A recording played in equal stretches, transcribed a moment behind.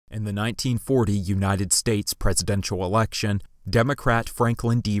In the 1940 United States presidential election, Democrat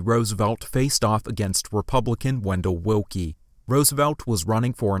Franklin D. Roosevelt faced off against Republican Wendell Willkie. Roosevelt was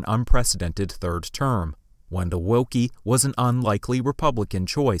running for an unprecedented third term. Wendell Willkie was an unlikely Republican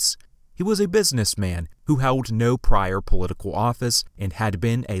choice. He was a businessman who held no prior political office and had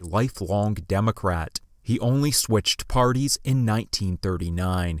been a lifelong Democrat. He only switched parties in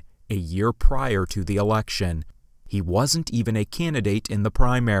 1939, a year prior to the election. He wasn't even a candidate in the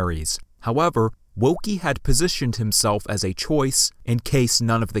primaries. However, Willkie had positioned himself as a choice in case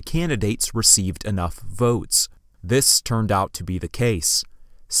none of the candidates received enough votes. This turned out to be the case.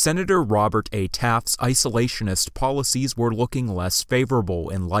 Senator Robert A. Taft's isolationist policies were looking less favorable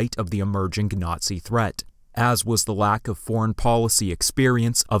in light of the emerging Nazi threat, as was the lack of foreign policy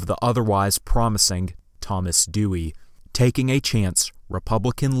experience of the otherwise promising Thomas Dewey. Taking a chance,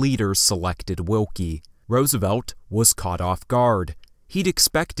 Republican leaders selected Willkie. Roosevelt was caught off guard. He'd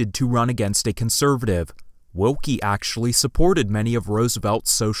expected to run against a conservative. Willkie actually supported many of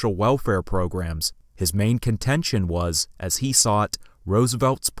Roosevelt's social welfare programs. His main contention was, as he saw it,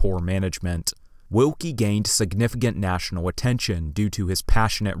 Roosevelt's poor management. Willkie gained significant national attention due to his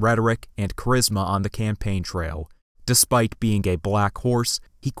passionate rhetoric and charisma on the campaign trail. Despite being a black horse,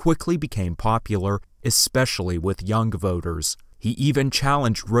 he quickly became popular, especially with young voters. He even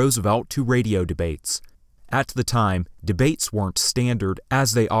challenged Roosevelt to radio debates. At the time, debates weren't standard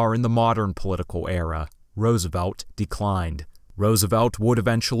as they are in the modern political era. Roosevelt declined. Roosevelt would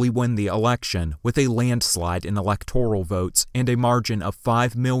eventually win the election with a landslide in electoral votes and a margin of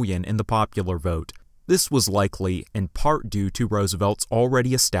 5 million in the popular vote. This was likely in part due to Roosevelt's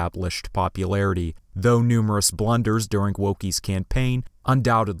already established popularity, though numerous blunders during Willkie's campaign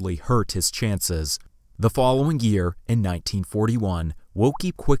undoubtedly hurt his chances. The following year, in 1941,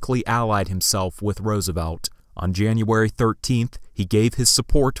 Willkie quickly allied himself with Roosevelt. On January 13th, he gave his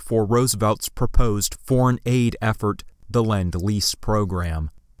support for Roosevelt's proposed foreign aid effort, the Lend Lease Program.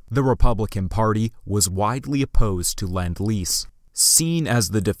 The Republican Party was widely opposed to Lend Lease. Seen as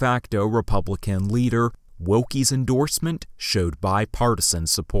the de facto Republican leader, Willkie's endorsement showed bipartisan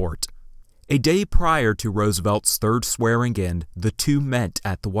support. A day prior to Roosevelt's third swearing-in, the two met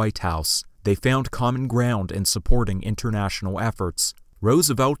at the White House. They found common ground in supporting international efforts.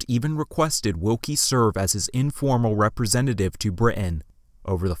 Roosevelt even requested Willkie serve as his informal representative to Britain.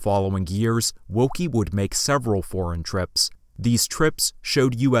 Over the following years, Willkie would make several foreign trips. These trips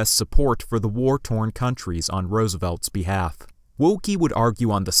showed U.S. support for the war-torn countries on Roosevelt's behalf. Willkie would argue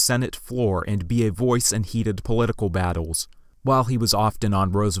on the Senate floor and be a voice in heated political battles. While he was often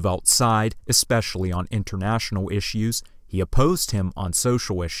on Roosevelt's side, especially on international issues, he opposed him on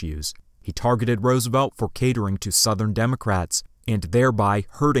social issues. He targeted Roosevelt for catering to Southern Democrats and thereby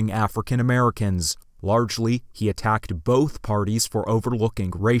hurting African Americans. Largely, he attacked both parties for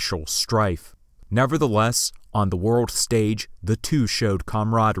overlooking racial strife. Nevertheless, on the world stage, the two showed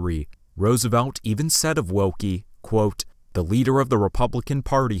camaraderie. Roosevelt even said of Willkie, quote, "The leader of the Republican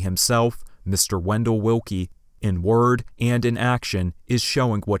Party himself, Mr. Wendell Willkie, in word and in action, is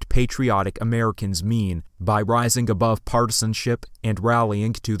showing what patriotic Americans mean by rising above partisanship and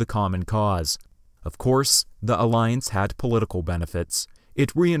rallying to the common cause." Of course, the alliance had political benefits.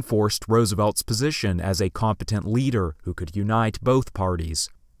 It reinforced Roosevelt's position as a competent leader who could unite both parties.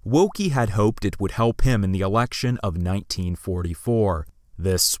 Willkie had hoped it would help him in the election of 1944.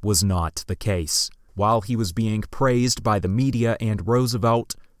 This was not the case. While he was being praised by the media and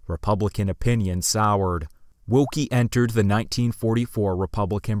Roosevelt, Republican opinion soured. Willkie entered the 1944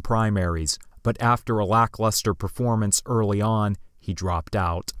 Republican primaries, but after a lackluster performance early on, he dropped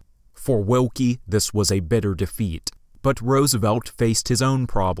out. For Willkie, this was a bitter defeat. But Roosevelt faced his own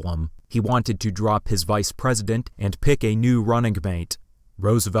problem. He wanted to drop his vice president and pick a new running mate.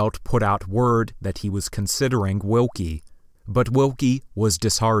 Roosevelt put out word that he was considering Willkie. But Willkie was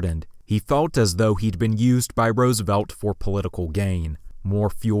disheartened. He felt as though he'd been used by Roosevelt for political gain. More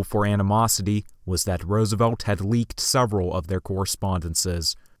fuel for animosity was that Roosevelt had leaked several of their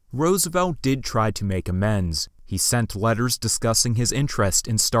correspondences. Roosevelt did try to make amends. He sent letters discussing his interest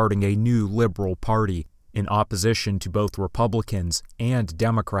in starting a new liberal party, in opposition to both Republicans and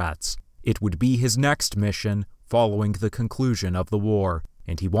Democrats. It would be his next mission following the conclusion of the war,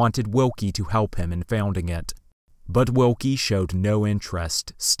 and he wanted Willkie to help him in founding it. But Willkie showed no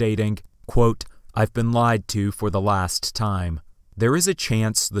interest, stating, quote, "I've been lied to for the last time." There is a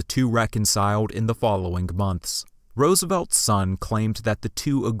chance the two reconciled in the following months. Roosevelt's son claimed that the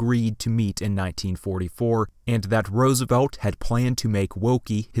two agreed to meet in 1944 and that Roosevelt had planned to make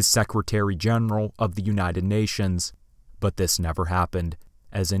Willkie his Secretary General of the United Nations. But this never happened,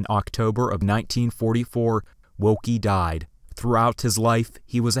 as in October of 1944, Willkie died, Throughout his life,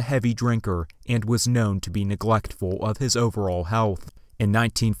 he was a heavy drinker and was known to be neglectful of his overall health. In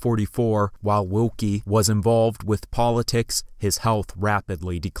 1944, while Willkie was involved with politics, his health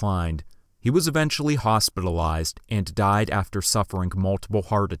rapidly declined. He was eventually hospitalized and died after suffering multiple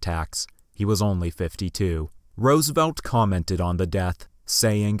heart attacks. He was only 52. Roosevelt commented on the death,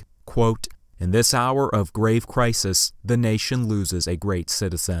 saying, quote, "In this hour of grave crisis, the nation loses a great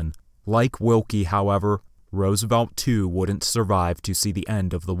citizen." Like Willkie, however, Roosevelt too wouldn't survive to see the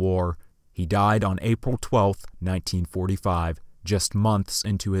end of the war. He died on April 12, 1945, just months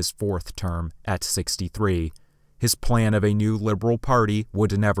into his fourth term at 63. His plan of a new liberal party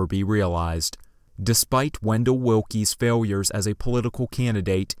would never be realized. Despite Wendell Willkie's failures as a political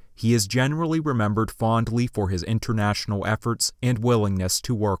candidate, he is generally remembered fondly for his international efforts and willingness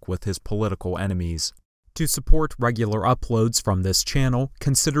to work with his political enemies. To support regular uploads from this channel,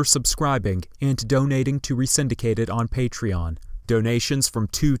 consider subscribing and donating to Resyndicated on Patreon. Donations from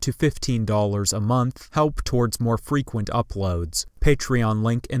 $2 to $15 a month help towards more frequent uploads. Patreon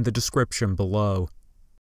link in the description below.